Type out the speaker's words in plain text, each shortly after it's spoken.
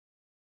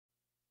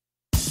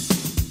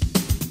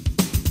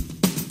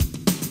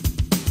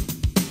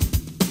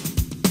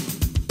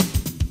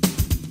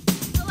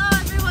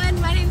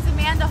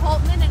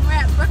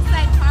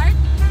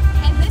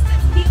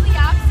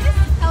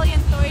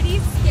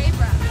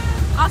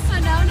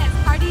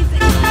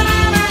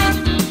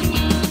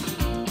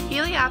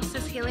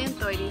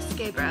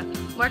scabra,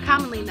 more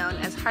commonly known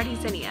as hardy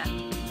zinnia,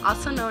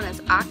 also known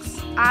as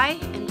ox-eye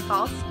and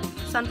false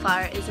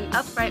sunflower, is an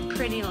upright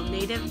perennial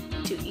native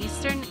to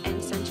eastern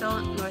and central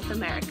North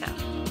America.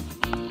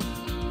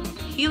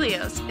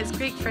 Helios is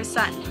Greek for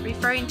sun,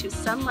 referring to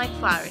sun-like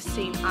flowers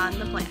seen on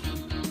the plant.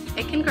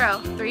 It can grow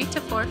 3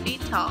 to 4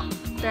 feet tall,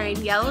 bearing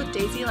yellow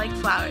daisy-like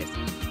flowers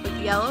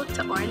with yellow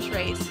to orange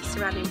rays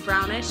surrounding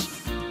brownish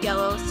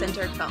yellow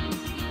center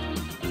cones.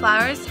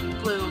 Flowers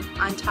bloom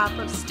on top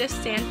of stiff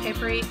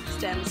sandpapery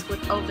stems with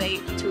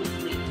ovate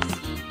toothed leaves.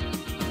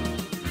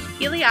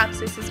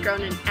 Heliopsis is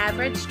grown in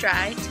average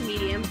dry to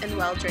medium and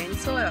well-drained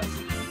soils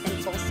in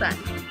full sun.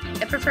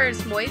 It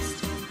prefers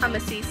moist,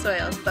 humusy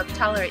soils but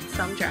tolerates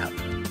some drought.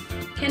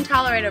 Can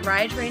tolerate a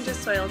wide range of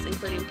soils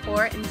including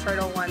poor and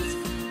fertile ones.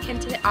 Can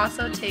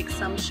also take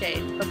some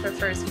shade but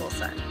prefers full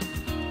sun.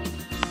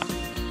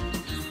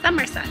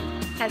 Summer sun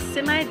has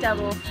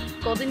semi-double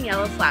golden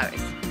yellow flowers.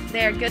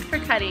 They are good for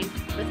cutting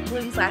with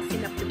blooms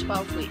lasting up to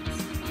 12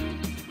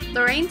 weeks.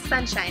 Lorraine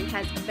sunshine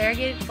has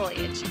variegated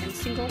foliage and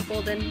single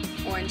golden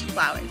orange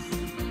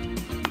flowers.